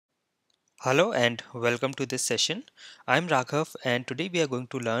Hello and welcome to this session. I'm Raghav and today we are going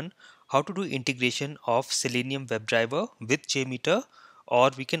to learn how to do integration of Selenium WebDriver with JMeter, or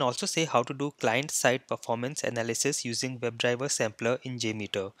we can also say how to do client-side performance analysis using WebDriver Sampler in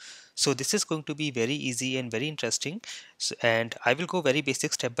JMeter. So this is going to be very easy and very interesting, and I will go very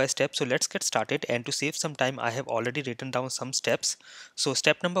basic step by step. So let's get started, and to save some time I have already written down some steps. So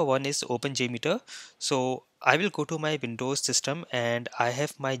step number one is open JMeter. So I will go to my Windows system and I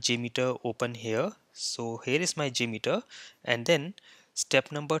have my JMeter open here. So here is my JMeter, and then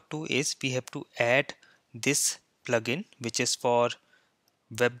step number two is we have to add this plugin which is for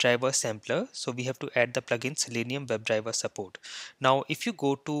WebDriver Sampler. So we have to add the plugin Selenium WebDriver Support. Now if you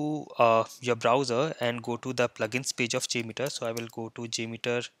go to your browser and go to the plugins page of JMeter, so I will go to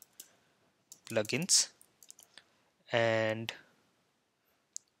JMeter plugins, and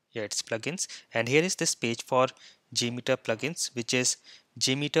yeah, it's plugins, and here is this page for JMeter plugins, which is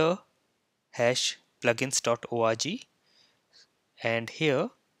JMeter hash plugins.org. And here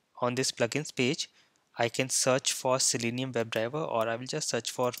on this plugins page I can search for Selenium WebDriver, or I will just search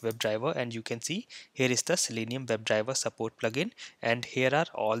for WebDriver, and you can see here is the Selenium WebDriver support plugin, and here are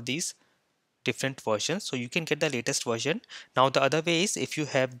all these different versions, so you can get the latest version. Now the other way is if you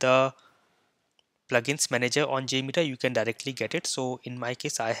have the plugins manager on JMeter, you can directly get it. So in my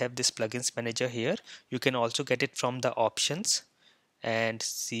case I have this plugins manager here. You can also get it from the options, and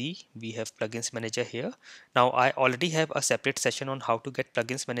see we have plugins manager here. Now I already have a separate session on how to get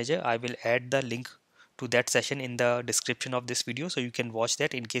plugins manager. I will add the link to that session in the description of this video, so you can watch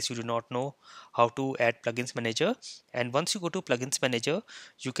that in case you do not know how to add plugins manager. And once you go to plugins manager,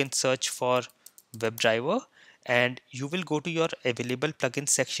 you can search for WebDriver, and you will go to your available plugins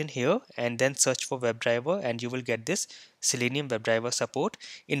section here and then search for WebDriver, and you will get this Selenium WebDriver support.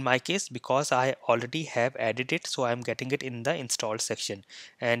 In my case, because I already have added it, so I'm getting it in the installed section.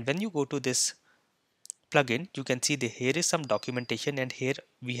 And when you go to this plugin, you can see here is some documentation, and here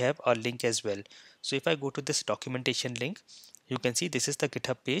we have a link as well. So if I go to this documentation link, you can see this is the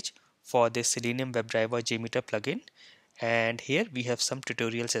GitHub page for this Selenium WebDriver JMeter plugin, and here we have some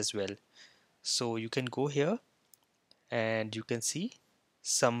tutorials as well. So you can go here and you can see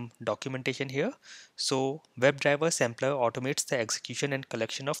some documentation here. So WebDriver Sampler automates the execution and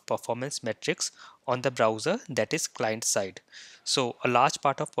collection of performance metrics on the browser, that is client side. So a large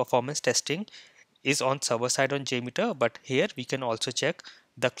part of performance testing is on server side on JMeter, but here we can also check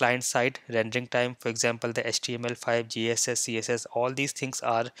the client side rendering time. For example, the HTML5, JSS, CSS, all these things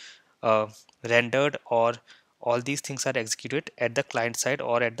are uh, rendered, or all these things are executed at the client side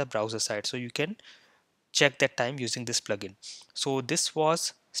or at the browser side. So you can check that time using this plugin. So this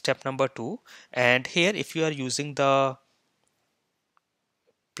was step number two. And here if you are using the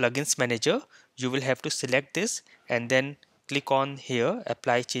plugins manager, you will have to select this and then click on here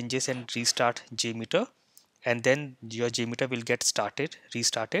apply changes and restart JMeter, and then your JMeter will get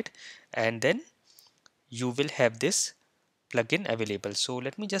restarted, and then you will have this plugin available. So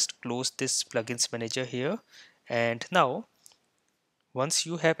let me just close this plugins manager here. And now once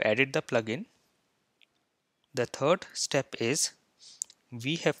you have added the plugin, the third step is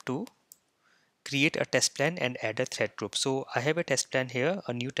we have to create a test plan and add a thread group. So I have a test plan here,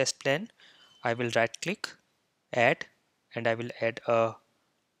 a new test plan. I will right click, add, and I will add a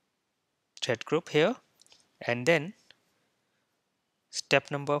thread group here. And then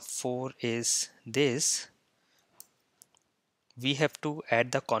step number four is this: we have to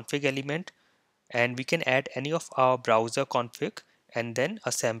add the config element, and we can add any of our browser config and then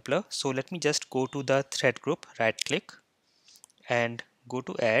a sampler. So let me just go to the thread group, right click and go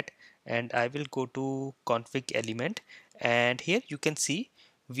to add, and I will go to config element, and here you can see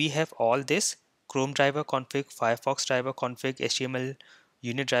we have all this Chrome driver config, Firefox driver config, HTML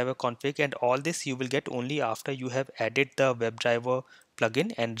unit driver config, and all this you will get only after you have added the WebDriver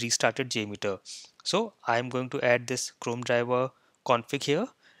plugin and restarted JMeter. So I'm going to add this Chrome driver config here,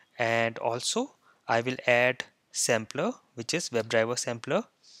 and also I will add sampler, which is WebDriver sampler.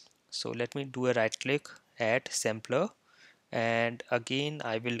 So let me do a right click, add sampler, and again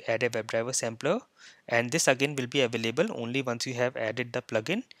I will add a WebDriver sampler, and this again will be available only once you have added the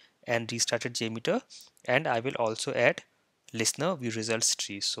plugin and restarted JMeter. And I will also add listener view results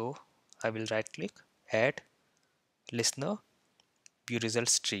tree. So I will right click, add listener view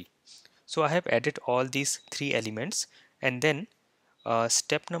results tree. So I have added all these three elements, and then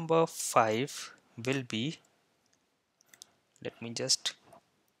step number 5 will be, let me just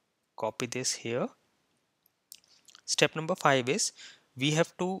copy this here. Step number 5 is we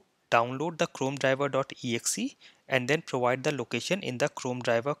have to download the Chrome driver.exe and then provide the location in the Chrome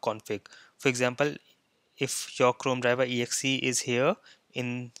driver config. For example, if your Chrome driver exe is here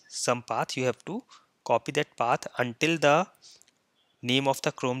in some path, you have to copy that path until the name of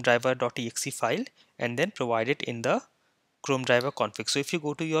the Chrome driver.exe file and then provide it in the Chrome driver config. So if you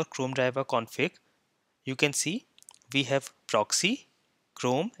go to your Chrome driver config, you can see we have proxy,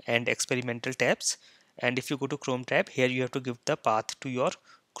 Chrome and experimental tabs. And if you go to Chrome tab, here you have to give the path to your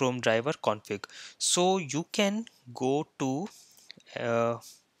Chrome driver config. So you can go to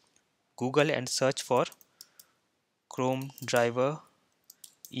Google and search for Chrome driver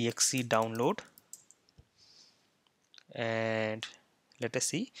exe download, and let us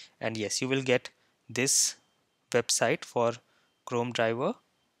see, and yes, you will get this website for Chrome driver,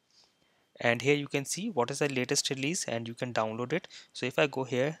 and here you can see what is the latest release and you can download it. So if I go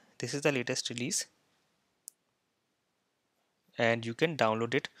here, this is the latest release and you can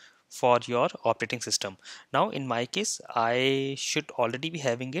download it for your operating system. Now in my case, I should already be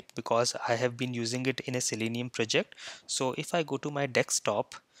having it because I have been using it in a Selenium project. So if I go to my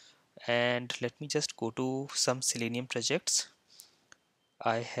desktop and let me just go to some Selenium projects,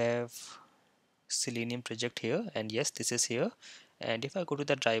 I have Selenium project here, and yes, this is here. And if I go to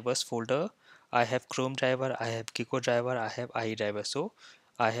the drivers folder, I have Chrome driver, I have Kiko driver, I have IE driver. So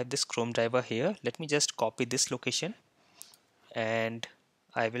I have this Chrome driver here. Let me just copy this location and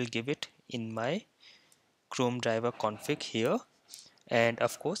I will give it in my Chrome driver config here. And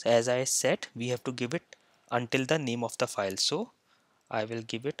of course, as I said, we have to give it until the name of the file. So I will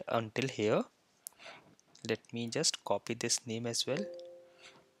give it until here. Let me just copy this name as well,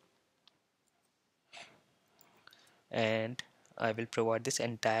 and I will provide this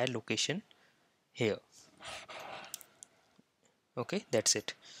entire location here. Okay, that's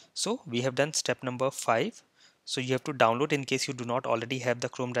it. So we have done step number 5. So you have to download in case you do not already have the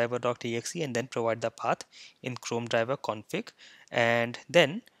Chrome driver.exe and then provide the path in Chrome driver config. And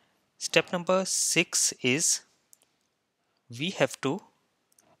then step number 6 is we have to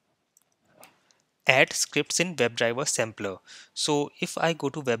add scripts in WebDriver Sampler. So if I go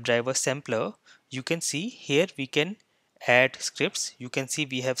to WebDriver Sampler, you can see here we can add scripts. You can see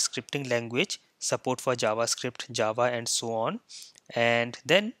we have scripting language, support for JavaScript, Java and so on. And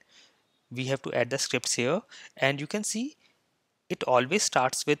then we have to add the scripts here, and you can see it always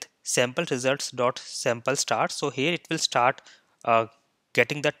starts with sample results.sample start. So here it will start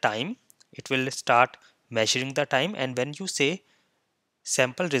getting the time, it will start measuring the time, and when you say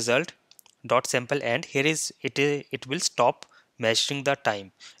sample result dot sample end, here is it will stop measuring the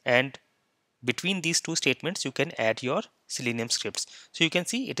time, and between these two statements you can add your Selenium scripts. So you can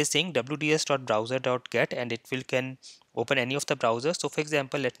see it is saying WDS.browser.get and it will can open any of the browsers. So for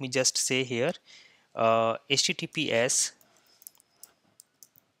example, let me just say here https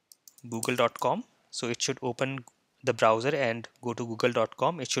google.com. So it should open the browser and go to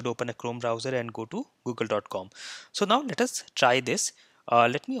google.com. It should open a Chrome browser and go to google.com. So now let us try this.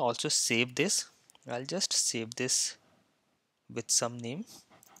 Let me also save this. I'll just save this with some name,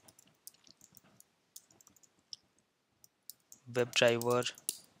 WebDriver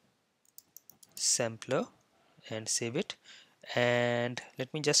Sampler, and save it. And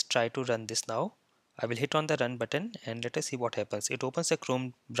let me just try to run this now. I will hit on the run button and let us see what happens. It opens a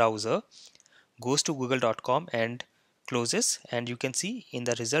Chrome browser, goes to google.com and closes, and you can see in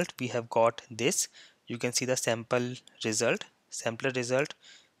the result we have got this. You can see the sampler result,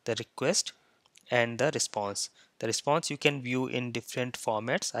 the request and the response. The response you can view in different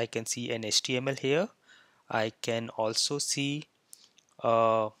formats. I can see an HTML here. I can also see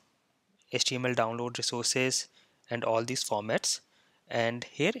HTML download resources and all these formats, and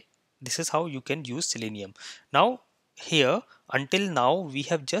here this is how you can use Selenium. Now here, until now we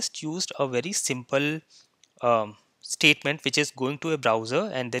have just used a very simple statement which is going to a browser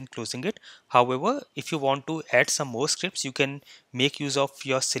and then closing it. However, if you want to add some more scripts, you can make use of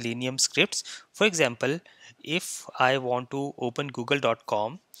your Selenium scripts. For example, if I want to open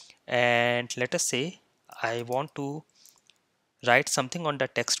google.com and let us say I want to write something on the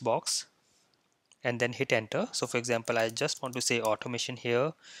text box and then hit enter. So for example, I just want to say automation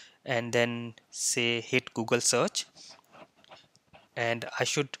here and then say hit Google search, and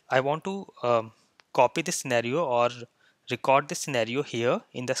I want to copy this scenario or record this scenario here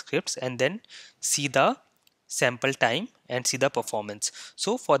in the scripts and then see the sample time and see the performance.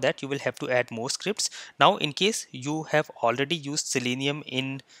 So for that you will have to add more scripts. Now in case you have already used Selenium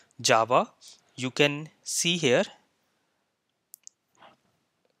in Java, you can see here.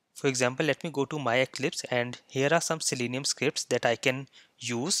 For example, let me go to my Eclipse and here are some Selenium scripts that I can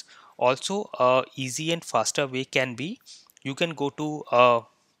use. Also, a easy and faster way can be you can go to a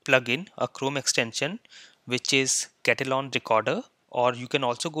plugin, a Chrome extension, which is Catalan Recorder, or you can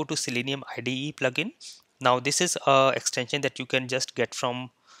also go to Selenium IDE plugin. Now this is a extension that you can just get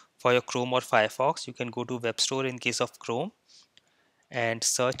from for your Chrome or Firefox. You can go to Web Store in case of Chrome and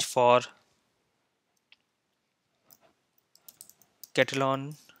search for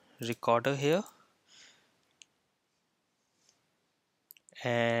Catalan Recorder here,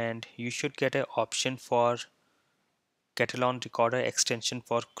 and you should get an option for Catalan Recorder extension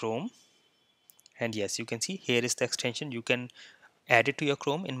for Chrome. And yes, you can see here is the extension. You can add it to your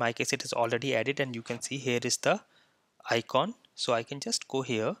Chrome. In my case it is already added, and you can see here is the icon. So I can just go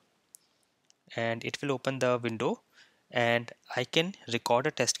here and it will open the window, and I can record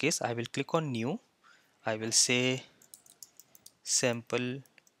a test case. I will click on new. I will say sample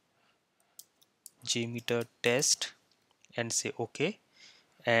JMeter test and say OK,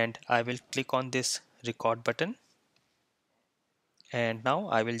 and I will click on this record button, and now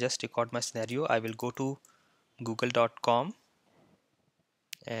I will just record my scenario. I will go to google.com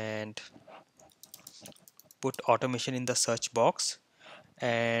and put automation in the search box,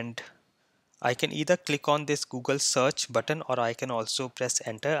 and I can either click on this Google search button or I can also press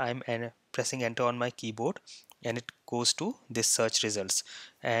enter. I'm pressing enter on my keyboard and it goes to this search results,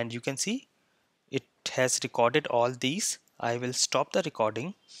 and you can see it has recorded all these. I will stop the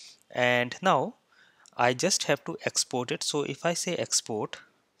recording, and now I just have to export it. So if I say export,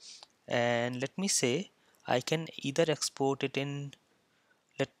 and let me say I can either export it in,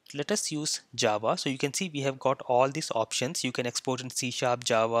 let us use Java. So you can see we have got all these options. You can export in C#,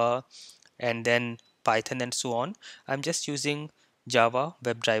 Java, and then Python and so on. I'm just using Java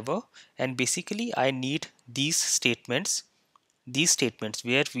WebDriver, and basically I need these statements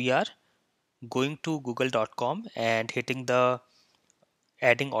where we are going to google.com and hitting the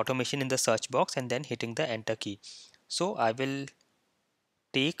adding automation in the search box and then hitting the enter key. So I will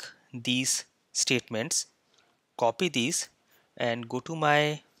take these statements, copy these, and go to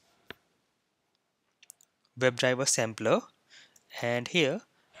my WebDriver Sampler, and here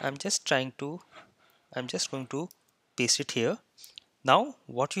I'm just going to paste it here. Now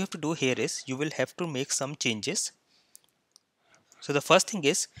what you have to do here is you will have to make some changes. So the first thing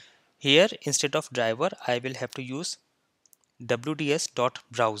is, here instead of driver I will have to use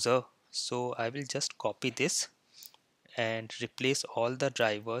WDS.browser. So I will just copy this and replace all the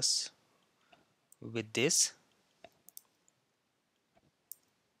drivers with this.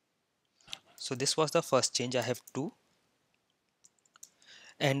 So this was the first change I have to.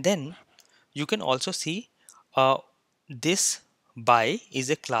 And then you can also see this by is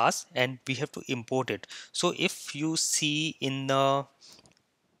a class and we have to import it. So if you see in the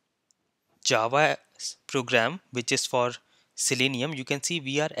Java program which is for Selenium, you can see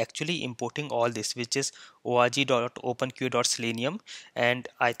we are actually importing all this, which is org.openqa.selenium, and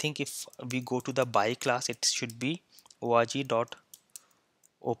I think if we go to the by class it should be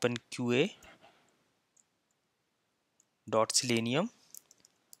org.openqa.selenium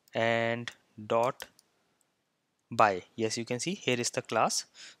and dot by. Yes, you can see here is the class.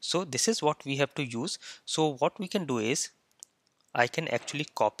 So this is what we have to use. So what we can do is I can actually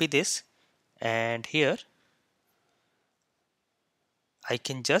copy this, and here I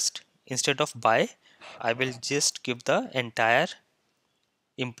can just, instead of by, I will just give the entire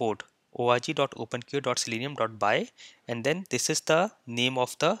import org.openqa.selenium.by, and then this is the name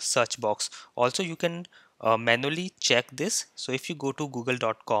of the search box. Also you can manually check this. So if you go to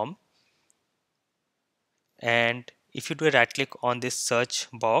google.com and if you do a right click on this search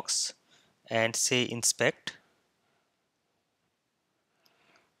box and say inspect,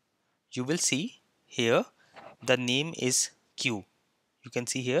 you will see here the name is Q. You can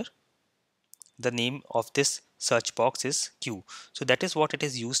see here the name of this search box is Q. So that is what it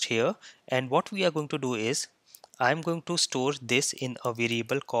is used here, and what we are going to do is I'm going to store this in a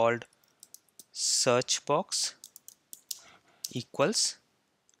variable called searchbox equals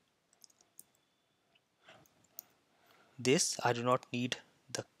this. I do not need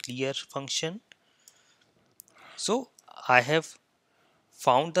the clear function. So I have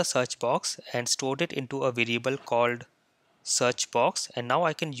found the search box and stored it into a variable called search box, and now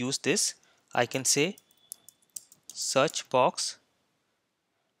I can use this. I can say search box,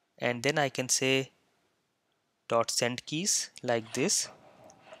 and then I can say dot send keys like this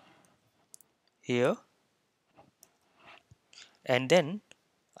here, and then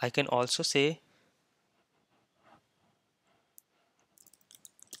I can also say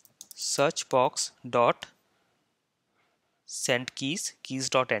search box dot send keys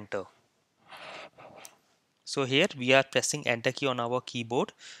dot enter. So here we are pressing enter key on our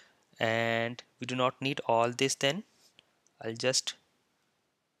keyboard, and we do not need all this. Then I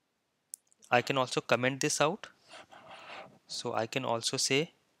can also comment this out. So I can also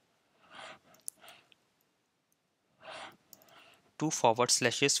say 2 forward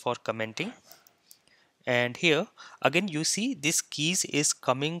slashes for commenting. And here again you see this keys is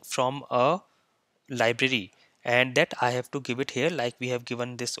coming from a library, and that I have to give it here like we have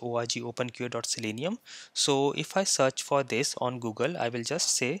given this org.openqa.selenium. So if I search for this on Google, I will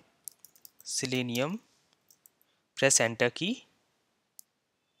just say Selenium, press enter key.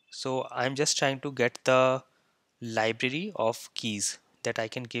 So I'm just trying to get the library of keys that I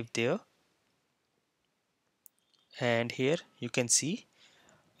can give there, and here you can see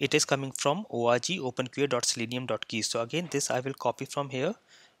it is coming from org.openqa.selenium.Keys. So again this I will copy from here,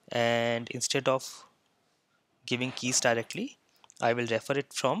 and instead of giving keys directly, I will refer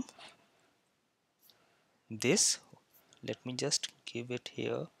it from this. Let me just give it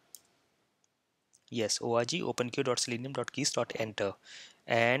here. Yes, org.openqa.selenium.Keys.ENTER,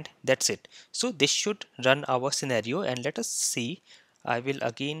 and that's it. So this should run our scenario, and let us see. I will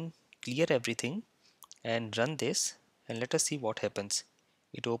again clear everything and run this, and let us see what happens.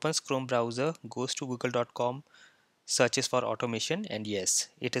 It opens Chrome browser, goes to google.com, searches for automation, and yes,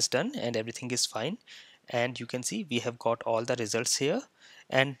 it is done and everything is fine. And you can see we have got all the results here.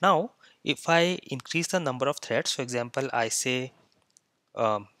 And now if I increase the number of threads, for example I say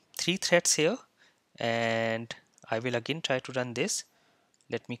 3 threads here, and I will again try to run this.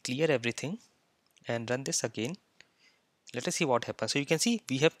 Let me clear everything and run this again. Let us see what happens. So you can see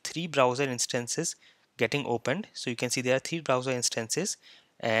we have 3 browser instances getting opened. So you can see there are 3 browser instances,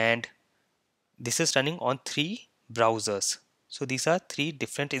 and this is running on 3 browsers. So these are 3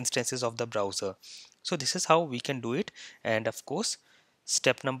 different instances of the browser. So this is how we can do it. And of course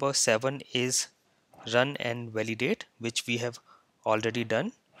step number 7 is run and validate, which we have already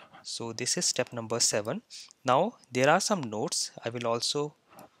done. So this is step number 7. Now there are some notes. I will also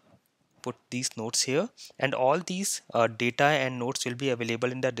put these notes here, and all these data and notes will be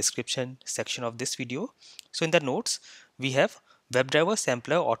available in the description section of this video. So in the notes we have WebDriver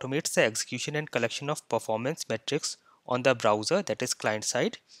Sampler automates the execution and collection of performance metrics on the browser, that is client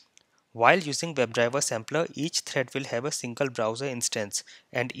side. While using WebDriver Sampler, each thread will have a single browser instance,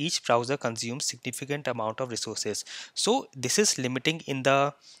 and each browser consumes significant amount of resources. So this is limiting in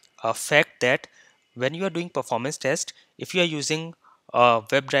the fact that when you are doing performance test, if you are using a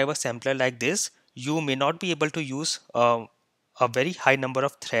WebDriver Sampler like this, you may not be able to use a very high number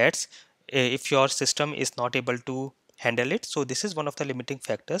of threads if your system is not able to handle it. So this is one of the limiting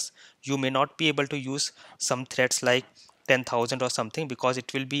factors. You may not be able to use some threads like 10,000 or something, because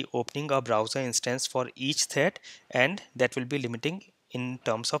it will be opening a browser instance for each thread, and that will be limiting in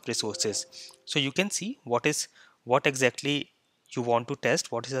terms of resources. So you can see what exactly you want to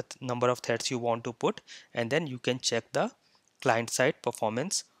test, what is the number of threads you want to put, and then you can check the client side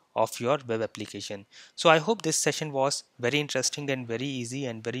performance of your web application. So I hope this session was very interesting and very easy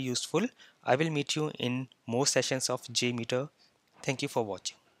and very useful. I will meet you in more sessions of JMeter. Thank you for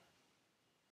watching.